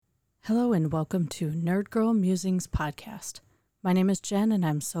Hello and welcome to Nerd Girl Musings Podcast. My name is Jen and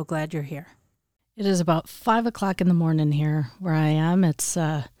I'm so glad you're here. It is about 5 o'clock in the morning here where I am. It's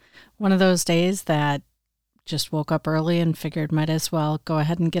one of those days that just woke up early and figured might as well go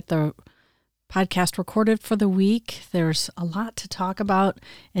ahead and get the podcast recorded for the week. There's a lot to talk about,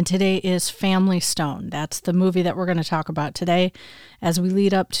 and today is Family Stone. That's the movie that we're going to talk about today as we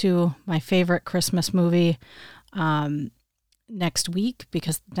lead up to my favorite Christmas movie next week,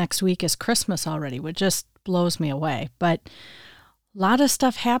 because next week is Christmas already, which just blows me away. But a lot of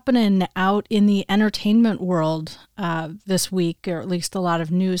stuff happening out in the entertainment world this week, or at least a lot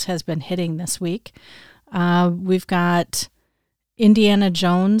of news has been hitting this week. We've got Indiana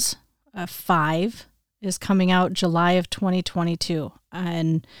Jones 5 is coming out July of 2022,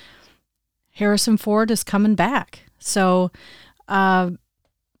 and Harrison Ford is coming back. So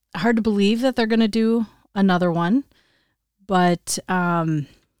hard to believe that they're going to do another one. But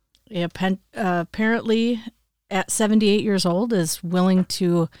apparently at 78 years old is willing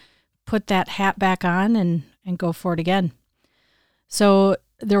to put that hat back on and go for it again. So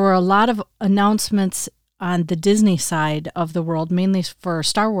there were a lot of announcements on the Disney side of the world, mainly for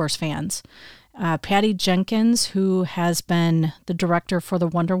Star Wars fans. Patty Jenkins, who has been the director for the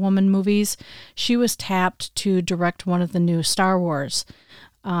Wonder Woman movies, she was tapped to direct one of the new Star Wars.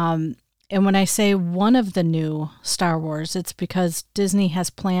 And when I say one of the new Star Wars, it's because Disney has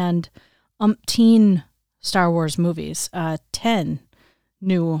planned umpteen Star Wars movies, 10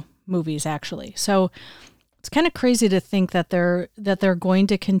 new movies actually. So it's kind of crazy to think that they're going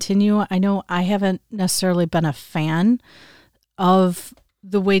to continue. I know I haven't necessarily been a fan of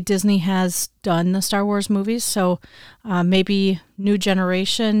the way Disney has done the Star Wars movies. So maybe new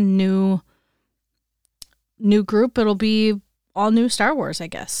generation, new group, it'll be all new Star Wars, I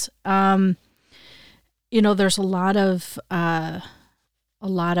guess. There's a lot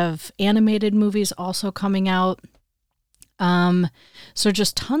of animated movies also coming out. So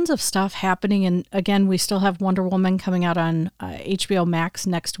just tons of stuff happening. And again, we still have Wonder Woman coming out on HBO Max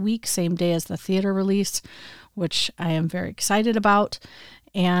next week, same day as the theater release, which I am very excited about.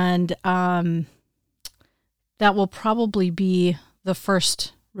 And that will probably be the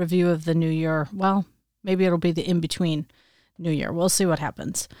first review of the new year. Well, maybe it'll be the in-between New Year. We'll see what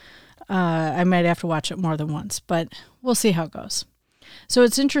happens. I might have to watch it more than once, but we'll see how it goes. So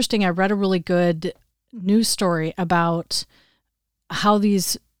it's interesting. I read a really good news story about how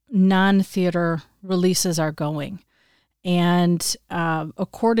these non-theater releases are going. And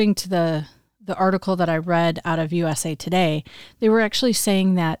according to the article that I read out of USA Today, they were actually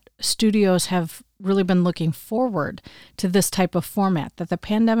saying that studios have really been looking forward to this type of format, that the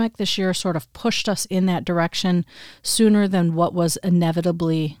pandemic this year sort of pushed us in that direction sooner than what was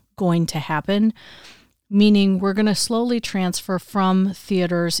inevitably going to happen, meaning we're going to slowly transfer from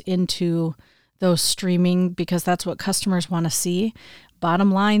theaters into those streaming because that's what customers want to see.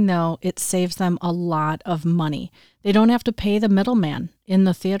 Bottom line, though, it saves them a lot of money. They don't have to pay the middleman in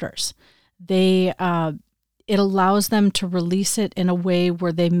the theaters. It allows them to release it in a way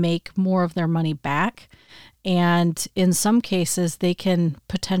where they make more of their money back. And in some cases, they can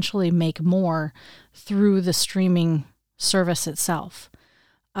potentially make more through the streaming service itself.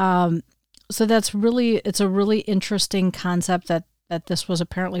 So it's a really interesting concept that this was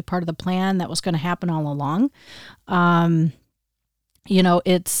apparently part of the plan that was going to happen all along.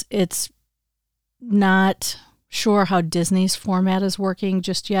 It's not sure how Disney's format is working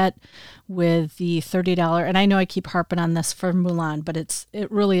just yet with the $30. And I know I keep harping on this for Mulan, but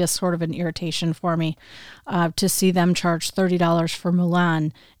it really is sort of an irritation for me to see them charge $30 for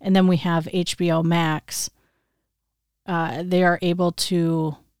Mulan. And then we have HBO Max. They are able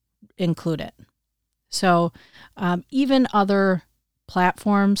to include it. So even other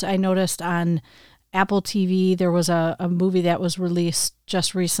platforms, I noticed on Apple TV, there was a movie that was released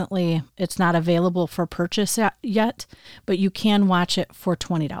just recently. It's not available for purchase yet, but you can watch it for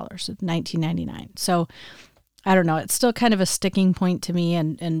 $20, $19.99. So I don't know. It's still kind of a sticking point to me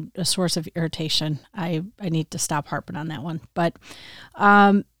and a source of irritation. I need to stop harping on that one. But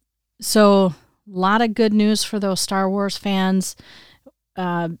so a lot of good news for those Star Wars fans.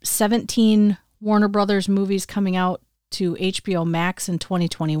 17 Warner Brothers movies coming out to HBO Max in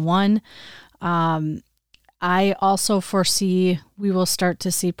 2021. I also foresee we will start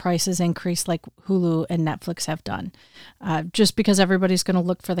to see prices increase like Hulu and Netflix have done, just because everybody's going to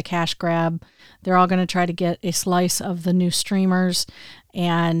look for the cash grab. They're all going to try to get a slice of the new streamers,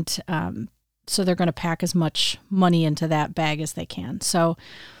 and so they're going to pack as much money into that bag as they can. So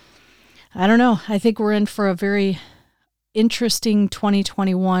I don't know. I think we're in for a very interesting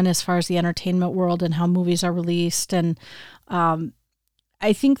 2021 as far as the entertainment world and how movies are released. And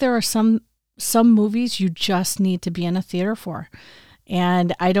I think there are some movies you just need to be in a theater for.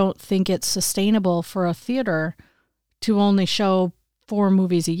 And I don't think it's sustainable for a theater to only show 4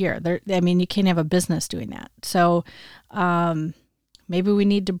 movies a year. You can't have a business doing that. So maybe we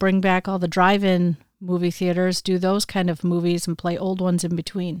need to bring back all the drive-in movie theaters, do those kind of movies and play old ones in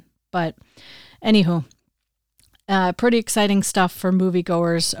between. But anywho, pretty exciting stuff for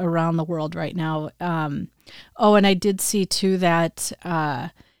moviegoers around the world right now. And I did see too that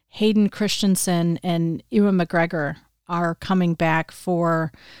Hayden Christensen and Ewan McGregor are coming back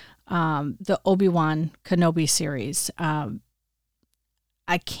for the Obi-Wan Kenobi series.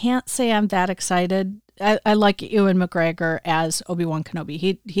 I can't say I'm that excited. I like Ewan McGregor as Obi-Wan Kenobi.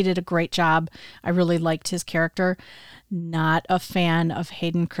 He did a great job. I really liked his character. Not a fan of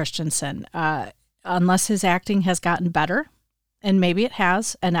Hayden Christensen. Unless his acting has gotten better, and maybe it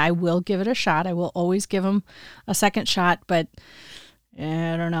has, and I will give it a shot. I will always give him a second shot, but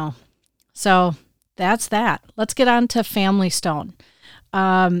I don't know. So that's that. Let's get on to Family Stone.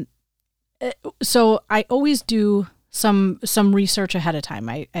 So I always do some research ahead of time.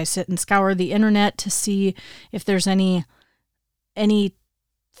 I sit and scour the internet to see if there's anything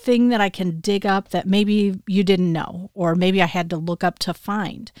that I can dig up that maybe you didn't know, or maybe I had to look up to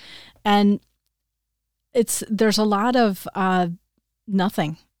find. And there's a lot of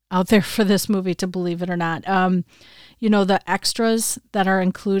nothing out there for this movie, to believe it or not. The extras that are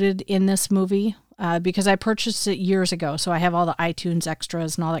included in this movie, because I purchased it years ago, so I have all the iTunes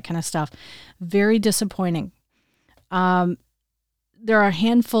extras and all that kind of stuff. Very disappointing. There are a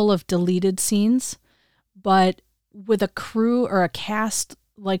handful of deleted scenes, but with a crew or a cast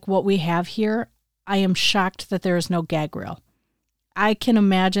like what we have here, I am shocked that there is no gag reel. I can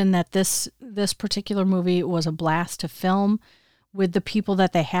imagine that this particular movie was a blast to film with the people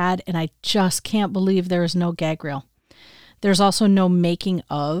that they had, and I just can't believe there is no gag reel. There's also no making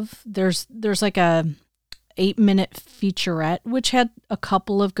of. There's like a 8-minute featurette, which had a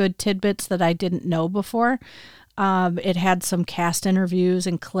couple of good tidbits that I didn't know before. It had some cast interviews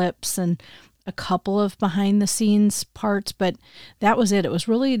and clips and a couple of behind the scenes parts, but that was it. It was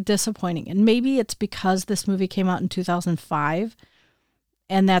really disappointing. And maybe it's because this movie came out in 2005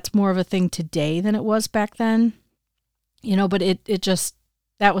 and that's more of a thing today than it was back then, but it just,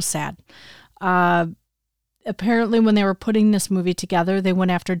 that was sad. Apparently when they were putting this movie together, they went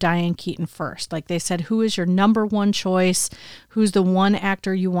after Diane Keaton first. Like they said, who is your number one choice? Who's the one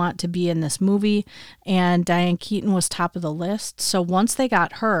actor you want to be in this movie? And Diane Keaton was top of the list. So once they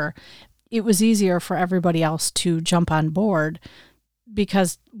got her, it was easier for everybody else to jump on board,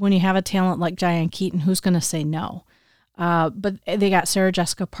 because when you have a talent like Diane Keaton, who's going to say no? But they got Sarah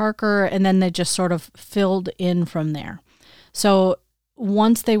Jessica Parker, and then they just sort of filled in from there. So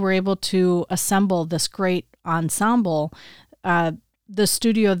once they were able to assemble this great ensemble, the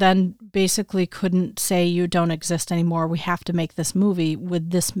studio then basically couldn't say, you don't exist anymore. We have to make this movie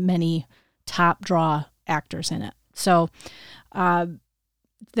with this many top draw actors in it. So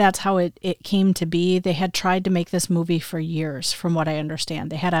that's how it came to be. They had tried to make this movie for years, from what I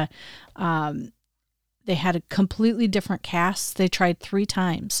understand. They had a completely different cast. They tried 3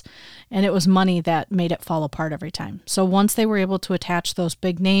 times, and it was money that made it fall apart every time. So once they were able to attach those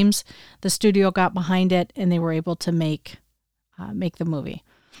big names, the studio got behind it, and they were able to make the movie.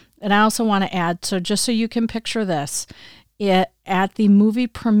 And I also want to add, so just so you can picture this, at the movie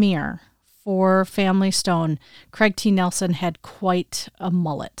premiere for Family Stone, Craig T. Nelson had quite a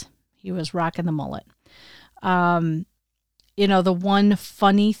mullet. He was rocking the mullet. The one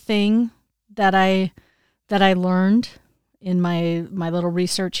funny thing that I learned in my little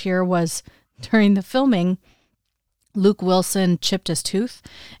research here was during the filming, Luke Wilson chipped his tooth,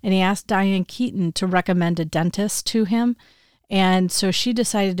 and he asked Diane Keaton to recommend a dentist to him. And so she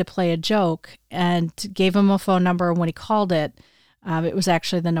decided to play a joke and gave him a phone number. And when he called it was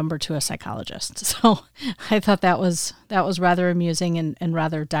actually the number to a psychologist. So I thought that was rather amusing and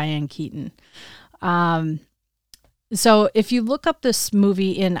rather Diane Keaton. So if you look up this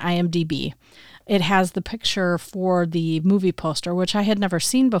movie in IMDb, it has the picture for the movie poster, which I had never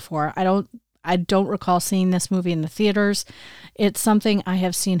seen before. I don't recall seeing this movie in the theaters. It's something I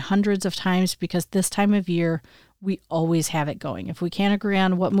have seen hundreds of times, because this time of year, we always have it going. If we can't agree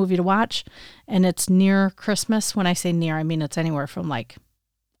on what movie to watch, and it's near Christmas, when I say near, I mean it's anywhere from like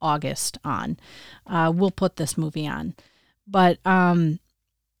August on, we'll put this movie on. But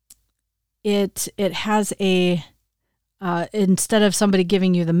it has a, instead of somebody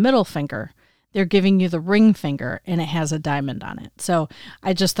giving you the middle finger, they're giving you the ring finger, and it has a diamond on it. So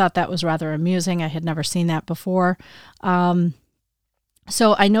I just thought that was rather amusing. I had never seen that before.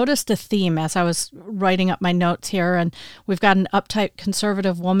 So I noticed a theme as I was writing up my notes here, and we've got an uptight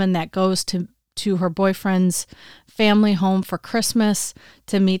conservative woman that goes to her boyfriend's family home for Christmas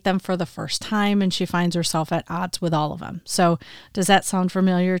to meet them for the first time, and she finds herself at odds with all of them. So does that sound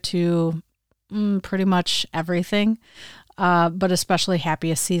familiar to pretty much everything? But especially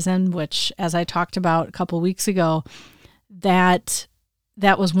Happiest Season, which, as I talked about a couple weeks ago, that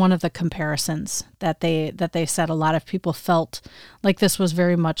was one of the comparisons that they said. A lot of people felt like this was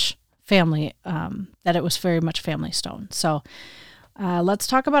very much family, that it was very much Family Stone. So let's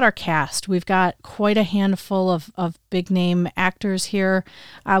talk about our cast. We've got quite a handful of big name actors here.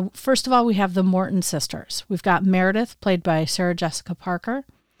 First of all, we have the Morton sisters. We've got Meredith, played by Sarah Jessica Parker,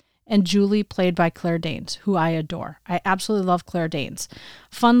 and Julie, played by Claire Danes, who I adore. I absolutely love Claire Danes.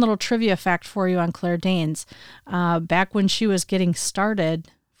 Fun little trivia fact for you on Claire Danes. Back when she was getting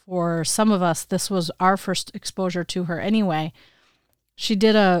started, for some of us, this was our first exposure to her anyway. She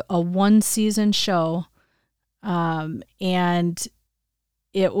did a one-season show, and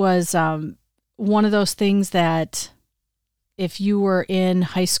it was one of those things that if you were in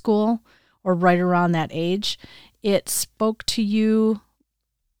high school or right around that age, it spoke to you.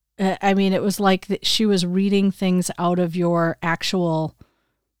 I mean, it was like she was reading things out of your actual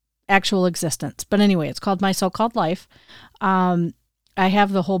existence. But anyway, it's called My So-Called Life. I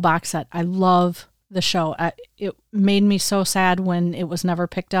have the whole box set. I love the show. It made me so sad when it was never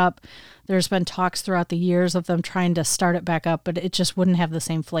picked up. There's been talks throughout the years of them trying to start it back up, but it just wouldn't have the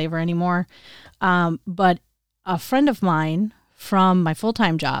same flavor anymore. But a friend of mine from my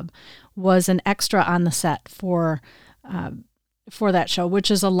full-time job was an extra on the set for that show,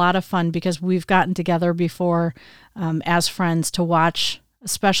 which is a lot of fun because we've gotten together before as friends to watch,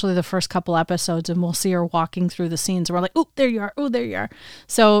 especially the first couple episodes, and we'll see her walking through the scenes. And we're like, "Oh, there you are! Oh, there you are!"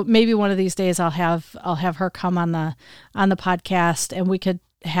 So maybe one of these days I'll have her come on the podcast, and we could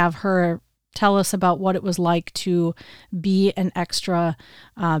have her tell us about what it was like to be an extra.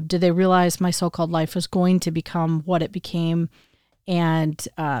 Did they realize My So-Called Life was going to become what it became, and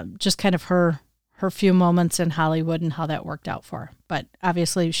just kind of her few moments in Hollywood and how that worked out for her. But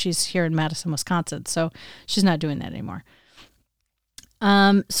obviously she's here in Madison, Wisconsin, so she's not doing that anymore.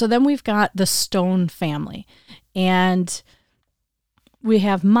 So then we've got the Stone family, and we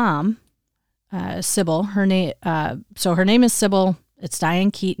have Mom, Sybil. Her name is Sybil. It's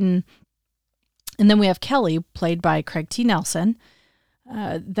Diane Keaton. And then we have Kelly, played by Craig T. Nelson.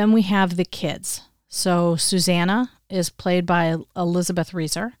 Then we have the kids. So Susanna is played by Elizabeth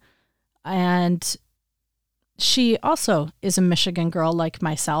Reeser. And she also is a Michigan girl like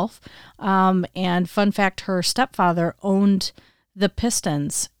myself. And fun fact, her stepfather owned the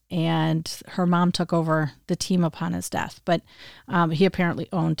Pistons, and her mom took over the team upon his death. But he apparently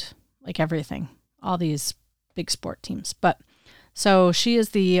owned like everything, all these big sport teams. But so she is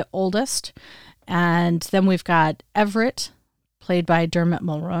the oldest. And then we've got Everett, played by Dermot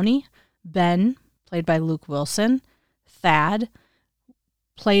Mulroney. Ben, played by Luke Wilson. Thad,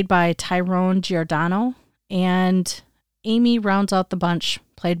 played by Tyrone Giordano, and Amy rounds out the bunch,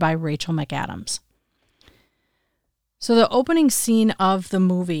 played by Rachel McAdams. So the opening scene of the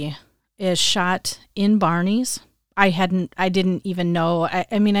movie is shot in Barney's. I didn't even know.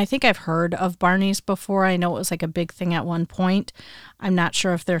 I mean, I think I've heard of Barney's before. I know it was like a big thing at one point. I'm not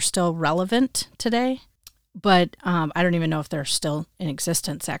sure if they're still relevant today, but I don't even know if they're still in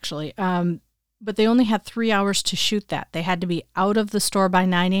existence, actually. But they only had 3 hours to shoot that. They had to be out of the store by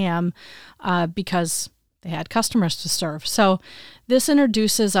 9 a.m. Because they had customers to serve. So this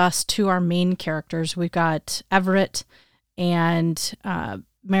introduces us to our main characters. We've got Everett and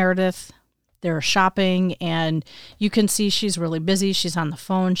Meredith. They're shopping, and you can see she's really busy. She's on the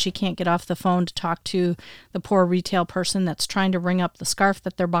phone. She can't get off the phone to talk to the poor retail person that's trying to ring up the scarf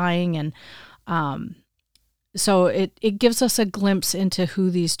that they're buying. And so it gives us a glimpse into who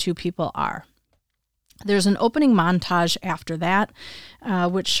these two people are. There's an opening montage after that,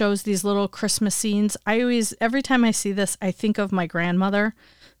 which shows these little Christmas scenes. Every time I see this, I think of my grandmother.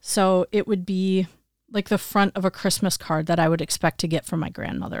 So it would be like the front of a Christmas card that I would expect to get from my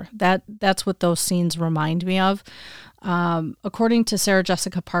grandmother. That's what those scenes remind me of. According to Sarah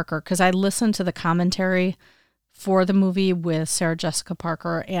Jessica Parker, because I listened to the commentary for the movie with Sarah Jessica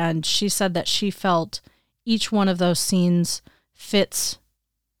Parker, and she said that she felt each one of those scenes fits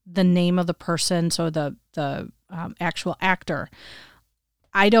the name of the person, so the actual actor.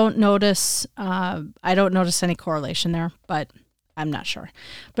 I don't notice any correlation there, but I'm not sure.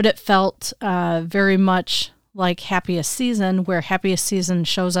 But it felt very much like Happiest Season, where Happiest Season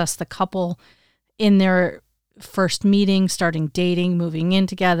shows us the couple in their first meeting, starting dating, moving in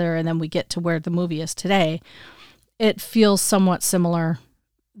together, and then we get to where the movie is today. it feels somewhat similar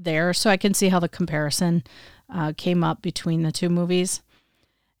there. So I can see how the comparison came up between the two movies.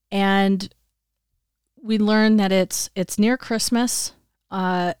 And we learn that it's near Christmas,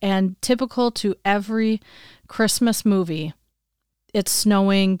 and typical to every Christmas movie, it's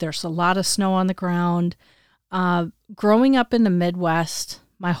snowing. There's a lot of snow on the ground. Growing up in the Midwest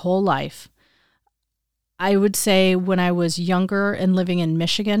my whole life, I would say when I was younger and living in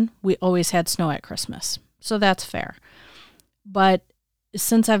Michigan, we always had snow at Christmas. So that's fair. But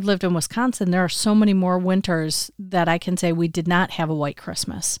since I've lived in Wisconsin, there are so many more winters that I can say we did not have a white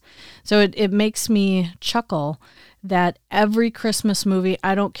Christmas. So it makes me chuckle that every Christmas movie,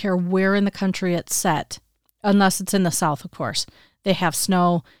 I don't care where in the country it's set, unless it's in the South, of course, they have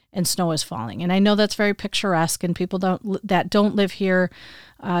snow and snow is falling. And I know that's very picturesque, and people that don't live here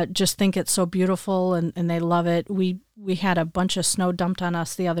just think it's so beautiful and they love it. We had a bunch of snow dumped on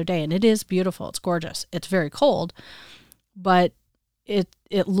us the other day, and it is beautiful. It's gorgeous. It's very cold, but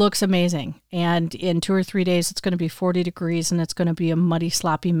it looks amazing. And in 2 or 3 days, it's going to be 40 degrees and it's going to be a muddy,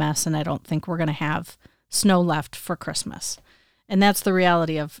 sloppy mess. And I don't think we're going to have snow left for Christmas. And that's the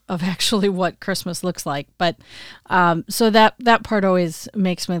reality of actually what Christmas looks like. But so that part always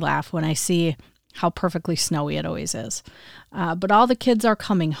makes me laugh when I see how perfectly snowy it always is. But all the kids are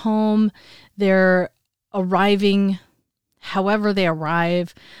coming home. They're arriving however they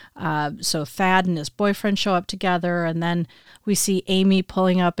arrive. So Thad and his boyfriend show up together, and then we see Amy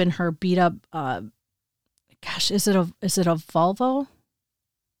pulling up in her beat up, is it a Volvo?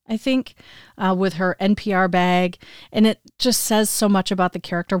 I think, with her NPR bag. And it just says so much about the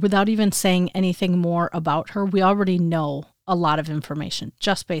character without even saying anything more about her. We already know a lot of information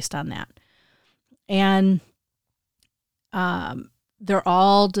just based on that. And they're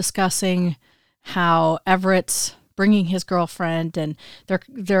all discussing how Everett's bringing his girlfriend, and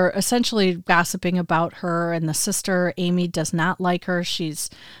they're essentially gossiping about her. And the sister, Amy, does not like her. She's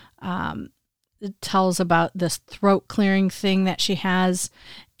tells about this throat clearing thing that she has.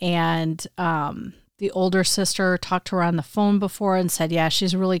 And the older sister talked to her on the phone before and said, yeah,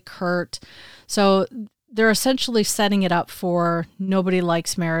 she's really curt. So they're essentially setting it up for nobody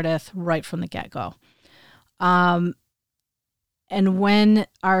likes Meredith right from the get-go. And when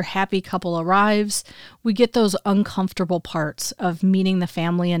our happy couple arrives, we get those uncomfortable parts of meeting the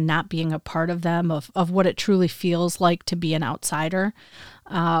family and not being a part of them, of what it truly feels like to be an outsider.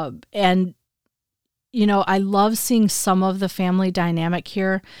 And you know, I love seeing some of the family dynamic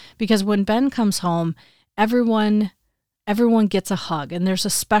here, because when Ben comes home, everyone gets a hug, and there's a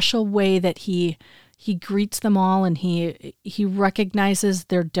special way that he greets them all, and he recognizes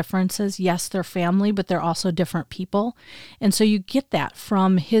their differences. Yes, they're family, but they're also different people. And so you get that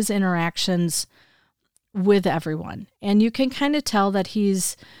from his interactions with everyone. And you can kind of tell that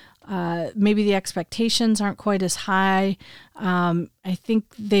he's maybe the expectations aren't quite as high. I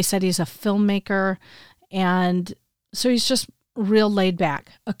think they said he's a filmmaker, and so he's just real laid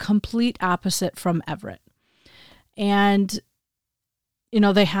back, a complete opposite from Everett. And you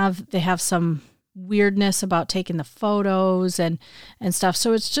know, they have some weirdness about taking the photos and stuff.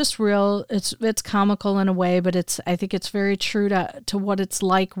 So it's just real. It's comical in a way, but I think it's very true to what it's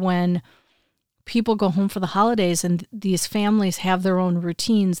like when people go home for the holidays, and these families have their own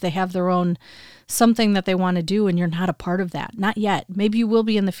routines. They have their own something that they want to do, and you're not a part of that. Not yet. Maybe you will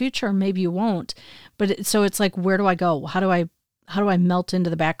be in the future, maybe you won't. But so it's like, where do I go? How do I melt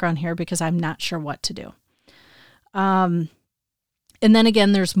into the background here, because I'm not sure what to do. And then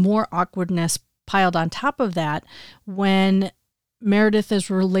again, there's more awkwardness piled on top of that when Meredith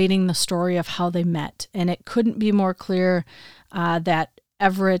is relating the story of how they met. And it couldn't be more clear that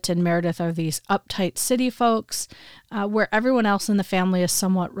Everett and Meredith are these uptight city folks, where everyone else in the family is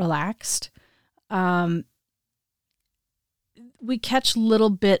somewhat relaxed. We catch little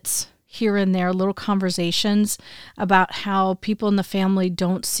bits here and there, little conversations about how people in the family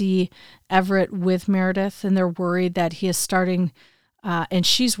don't see Everett with Meredith, and they're worried that he is starting, and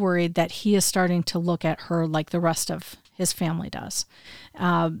she's worried that he is starting to look at her like the rest of his family does.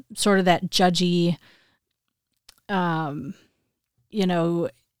 Sort of that judgy,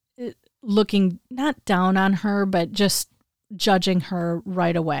 looking not down on her, but just judging her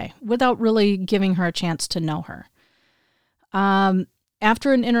right away without really giving her a chance to know her.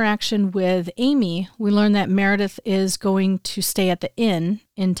 After an interaction with Amy, we learn that Meredith is going to stay at the inn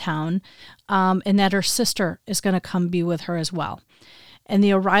in town, and that her sister is going to come be with her as well. And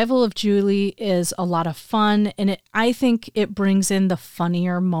the arrival of Julie is a lot of fun, and I think it brings in the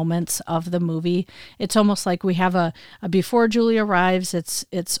funnier moments of the movie. It's almost like we have a before Julie arrives,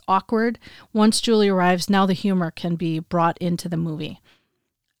 it's awkward. Once Julie arrives, now the humor can be brought into the movie.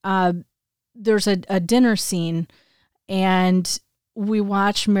 There's a dinner scene And we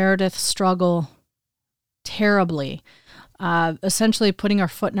watch Meredith struggle terribly, essentially putting her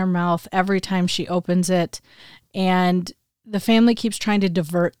foot in her mouth every time she opens it. And the family keeps trying to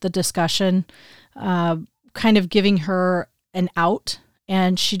divert the discussion, kind of giving her an out,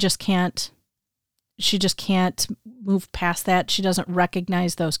 and she just can't move past that. She doesn't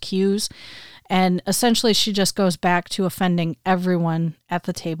recognize those cues. And essentially she just goes back to offending everyone at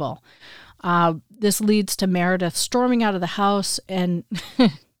the table. This leads to Meredith storming out of the house. And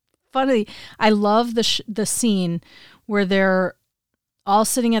funny, I love the scene where they're all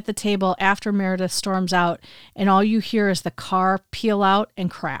sitting at the table after Meredith storms out, and all you hear is the car peel out and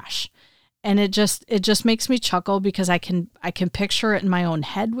crash. And it just makes me chuckle because I can picture it in my own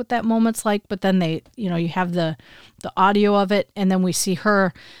head what that moment's like. But then you have the audio of it, and then we see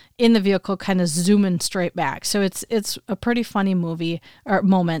her in the vehicle kind of zooming straight back. So it's a pretty funny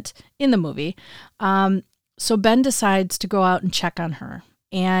moment in the movie. So Ben decides to go out and check on her,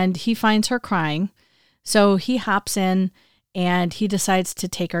 and he finds her crying. So he hops in and he decides to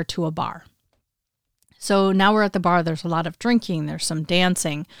take her to a bar. So now we're at the bar. There's a lot of drinking. There's some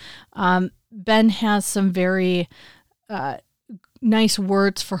dancing. Ben has some very nice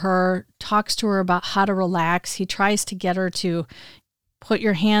words for her, talks to her about how to relax. He tries to get her to put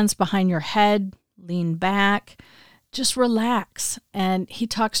your hands behind your head, lean back, just relax. And he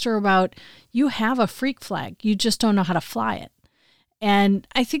talks to her about, you have a freak flag. You just don't know how to fly it. And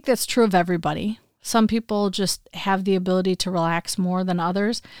I think that's true of everybody. Some people just have the ability to relax more than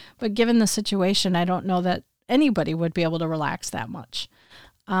others, but given the situation, I don't know that anybody would be able to relax that much.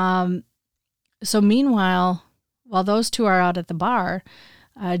 So meanwhile, while those two are out at the bar,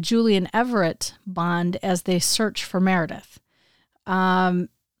 Julie and Everett bond as they search for Meredith.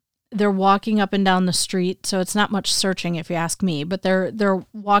 They're walking up and down the street, so it's not much searching if you ask me, but they're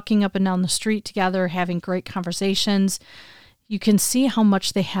walking up and down the street together, having great conversations. You can see how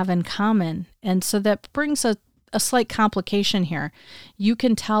much they have in common. And so that brings a slight complication here. You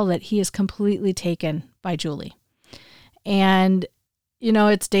can tell that he is completely taken by Julie. And,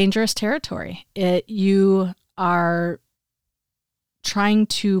 it's dangerous territory. You are trying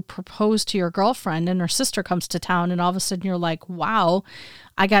to propose to your girlfriend, and her sister comes to town, and all of a sudden you're like, wow,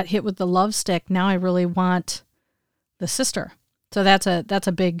 I got hit with the love stick. Now I really want the sister. So that's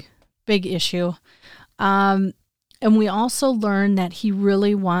a big, big issue. And we also learn that he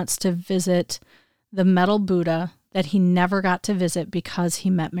really wants to visit the metal Buddha that he never got to visit because he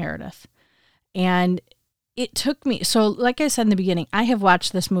met Meredith. And it took me, so like I said in the beginning, I have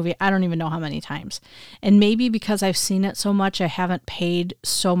watched this movie, I don't even know how many times. And maybe because I've seen it so much, I haven't paid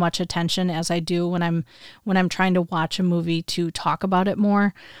so much attention as I do when I'm trying to watch a movie to talk about it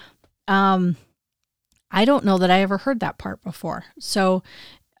more. I don't know that I ever heard that part before. So,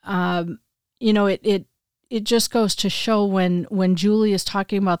 it just goes to show when Julie is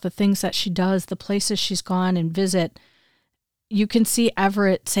talking about the things that she does, the places she's gone and visit, you can see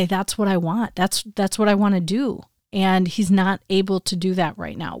Everett say, that's what I want. That's what I want to do. And he's not able to do that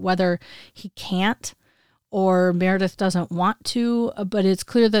right now, whether he can't or Meredith doesn't want to, but it's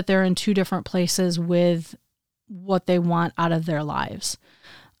clear that they're in two different places with what they want out of their lives.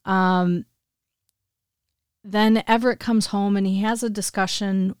 Then Everett comes home and he has a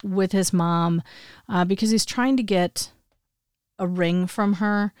discussion with his mom because he's trying to get a ring from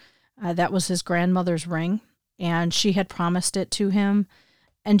her. That was his grandmother's ring, and she had promised it to him,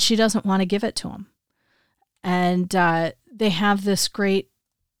 and she doesn't want to give it to him. And they have this great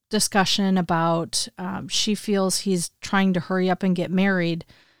discussion about she feels he's trying to hurry up and get married,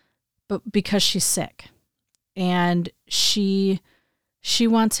 but because she's sick. And she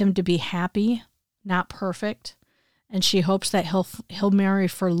wants him to be happy, not perfect, and she hopes that he'll marry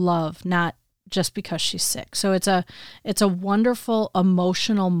for love, not just because she's sick. So it's a wonderful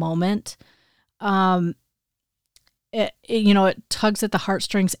emotional moment. It tugs at the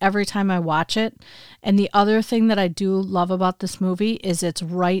heartstrings every time I watch it. And the other thing that I do love about this movie is it's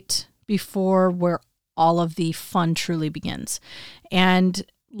right before where all of the fun truly begins. And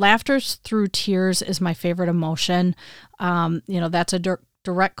laughter through tears is my favorite emotion. That's a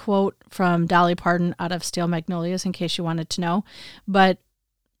direct quote from Dolly Parton out of Steel Magnolias, in case you wanted to know. But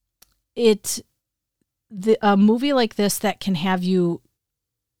a movie like this that can have you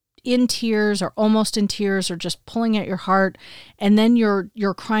in tears or almost in tears or just pulling at your heart, and then you're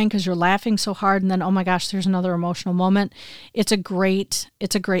crying because you're laughing so hard, and then, oh my gosh, there's another emotional moment. It's a great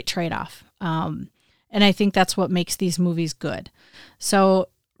trade-off. And I think that's what makes these movies good. So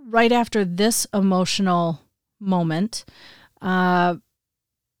right after this emotional moment,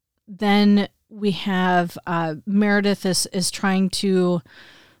 then we have Meredith is trying to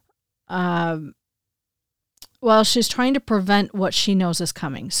Well, she's trying to prevent what she knows is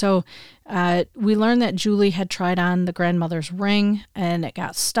coming. So we learned that Julie had tried on the grandmother's ring and it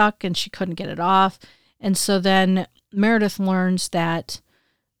got stuck and she couldn't get it off. And so then Meredith learns that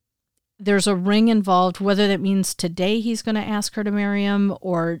there's a ring involved, whether that means today he's going to ask her to marry him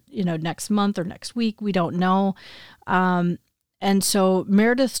or, next month or next week. We don't know. And so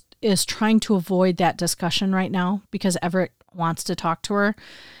Meredith is trying to avoid that discussion right now because Everett wants to talk to her.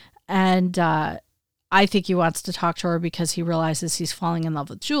 And I think he wants to talk to her because he realizes he's falling in love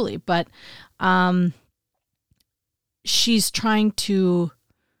with Julie. But she's trying to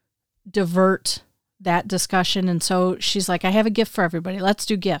divert that discussion. And so she's like, I have a gift for everybody. Let's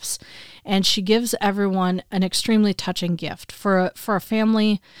do gifts. And she gives everyone an extremely touching gift for a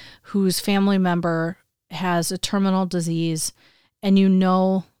family whose family member has a terminal disease. And you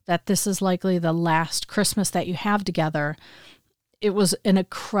know that this is likely the last Christmas that you have together. It was an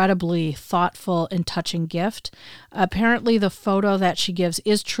incredibly thoughtful and touching gift. Apparently, the photo that she gives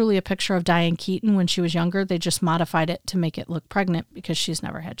is truly a picture of Diane Keaton when she was younger. They just modified it to make it look pregnant because she's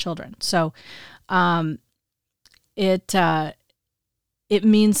never had children. So it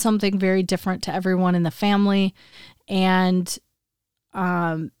means something very different to everyone in the family. And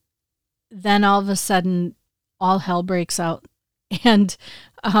then all of a sudden, all hell breaks out. And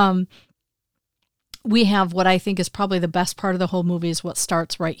we have what I think is probably the best part of the whole movie is what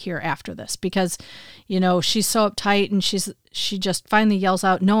starts right here after this, because, she's so uptight and she just finally yells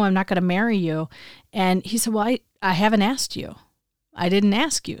out, no, I'm not going to marry you. And he said, well, I haven't asked you. I didn't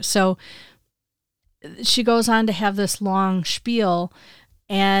ask you. So she goes on to have this long spiel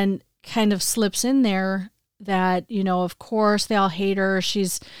and kind of slips in there that, of course they all hate her.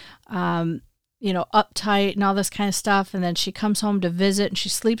 She's, uptight and all this kind of stuff. And then she comes home to visit and she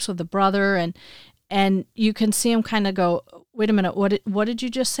sleeps with the brother and you can see him kind of go, wait a minute, what did you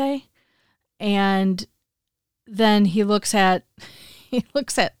just say? And then he looks at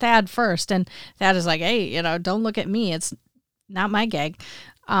Thad first, and Thad is like, hey, don't look at me. It's not my gag.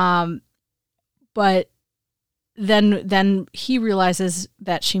 But then he realizes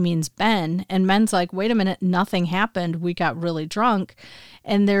that she means Ben, and Ben's like, wait a minute, nothing happened. We got really drunk.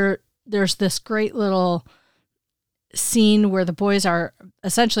 And there's this great little scene where the boys are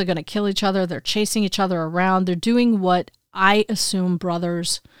essentially going to kill each other. They're chasing each other around. They're doing what I assume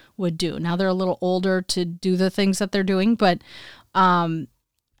brothers would do. Now they're a little older to do the things that they're doing, but I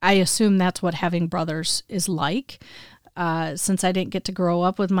assume that's what having brothers is like. Since I didn't get to grow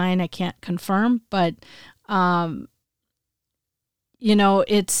up with mine, I can't confirm, but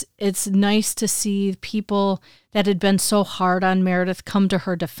it's nice to see people that had been so hard on Meredith come to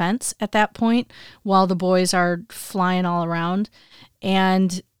her defense at that point while the boys are flying all around.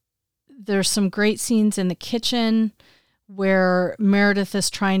 And there's some great scenes in the kitchen where Meredith is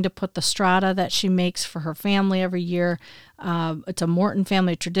trying to put the strata that she makes for her family every year. It's a Morton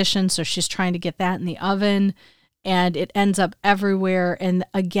family tradition, so she's trying to get that in the oven. And it ends up everywhere. And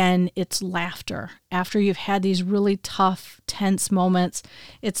again, it's laughter. After you've had these really tough, tense moments,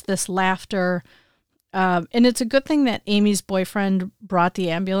 it's this laughter. And it's a good thing that Amy's boyfriend brought the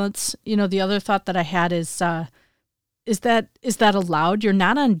ambulance. The other thought that I had is that allowed? You're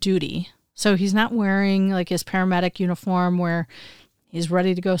not on duty. So he's not wearing like his paramedic uniform where he's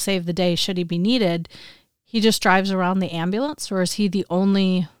ready to go save the day should he be needed. He just drives around the ambulance, or is he the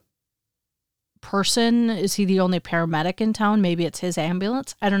only person? Is he the only paramedic in town? Maybe it's his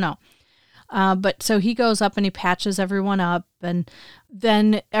ambulance. I don't know. But so he goes up and he patches everyone up, and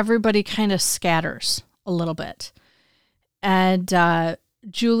then everybody kind of scatters a little bit. And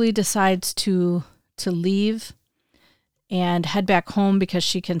Julie decides to leave and head back home because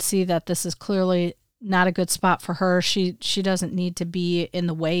she can see that this is clearly not a good spot for her. She doesn't need to be in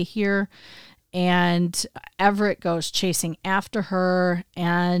the way here. And Everett goes chasing after her,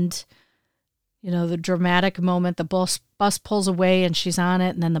 and the dramatic moment, the bus pulls away and she's on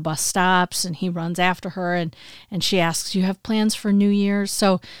it, and then the bus stops and he runs after her, and she asks, you have plans for New Year's?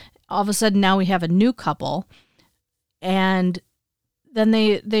 So all of a sudden now we have a new couple, and then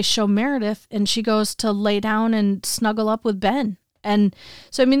they show Meredith and she goes to lay down and snuggle up with Ben. And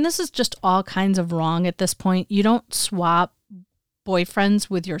so, this is just all kinds of wrong at this point. You don't swap boyfriends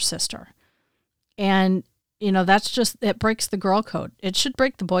with your sister. And it breaks the girl code. It should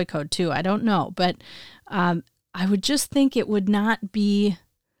break the boy code too. I don't know. But I would just think it would not be,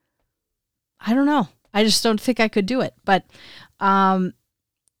 I don't know. I just don't think I could do it. But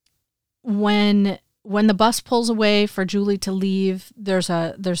when the bus pulls away for Julie to leave, there's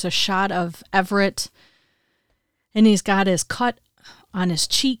a shot of Everett, and he's got his cut on his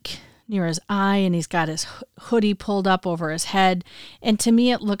cheek near his eye, and he's got his hoodie pulled up over his head. And to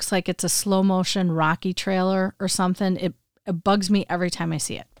me, it looks like it's a slow motion Rocky trailer or something. It bugs me every time I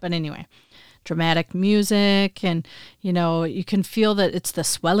see it. But anyway, dramatic music, and, you know, you can feel that it's the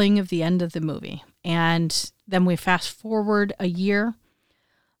swelling of the end of the movie. And then we fast forward a year.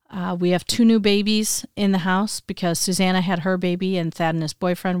 We have 2 new babies in the house because Susanna had her baby and Thad and his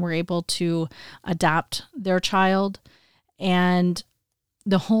boyfriend were able to adopt their child. And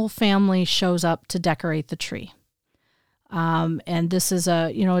the whole family shows up to decorate the tree. And this is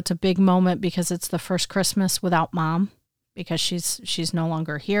it's a big moment because it's the first Christmas without Mom because she's no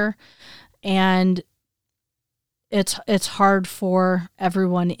longer here. And it's hard for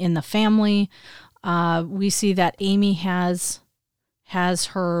everyone in the family. We see that Amy has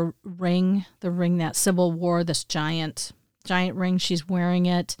her ring, the ring that Sybil wore, this giant ring. She's wearing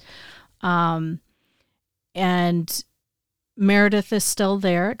it. And Meredith is still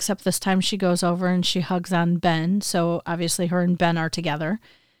there, except this time she goes over and she hugs on Ben. So obviously her and Ben are together.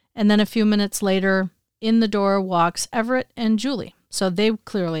 And then a few minutes later, in the door walks Everett and Julie. So they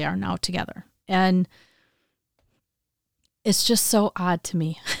clearly are now together. And it's just so odd to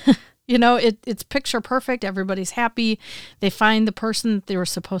me. You know, it's picture perfect. Everybody's happy. They find the person that they were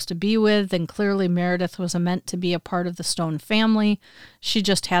supposed to be with, and clearly Meredith was meant to be a part of the Stone family. She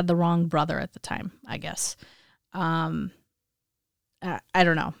just had the wrong brother at the time, I guess. I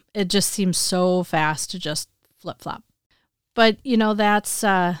don't know. It just seems so fast to just flip-flop. But, you know, that's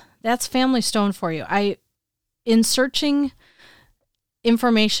Family Stone for you. In searching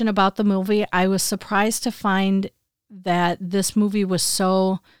information about the movie, I was surprised to find that this movie was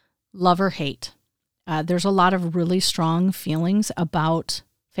so love or hate. There's a lot of really strong feelings about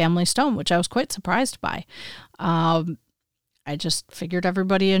Family Stone, which I was quite surprised by. I just figured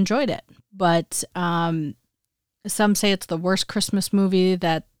everybody enjoyed it. But some say it's the worst Christmas movie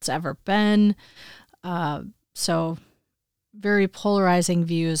that's ever been. So very polarizing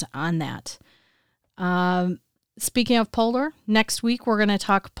views on that. Speaking of polar, next week we're going to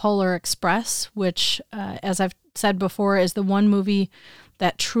talk Polar Express, which, as I've said before, is the one movie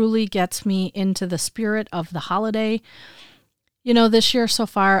that truly gets me into the spirit of the holiday. You know, this year so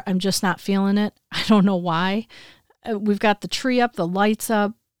far, I'm just not feeling it. I don't know why. We've got the tree up, the lights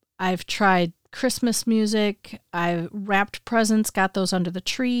up. I've tried Christmas music. I've wrapped presents, got those under the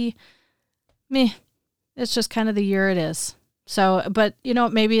tree. Meh. It's just kind of the year it is. So, but, you know,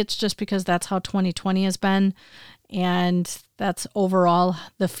 maybe it's just because that's how 2020 has been, and that's overall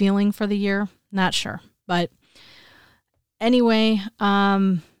the feeling for the year. Not sure. But anyway,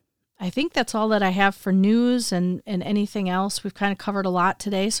 I think that's all that I have for news and anything else. We've kind of covered a lot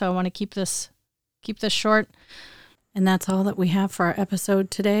today, so I want to keep this short. And that's all that we have for our episode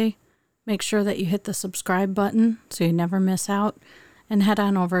today. Make sure that you hit the subscribe button so you never miss out, and head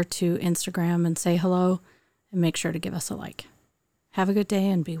on over to Instagram and say hello, and make sure to give us a like. Have a good day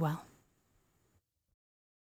and be well.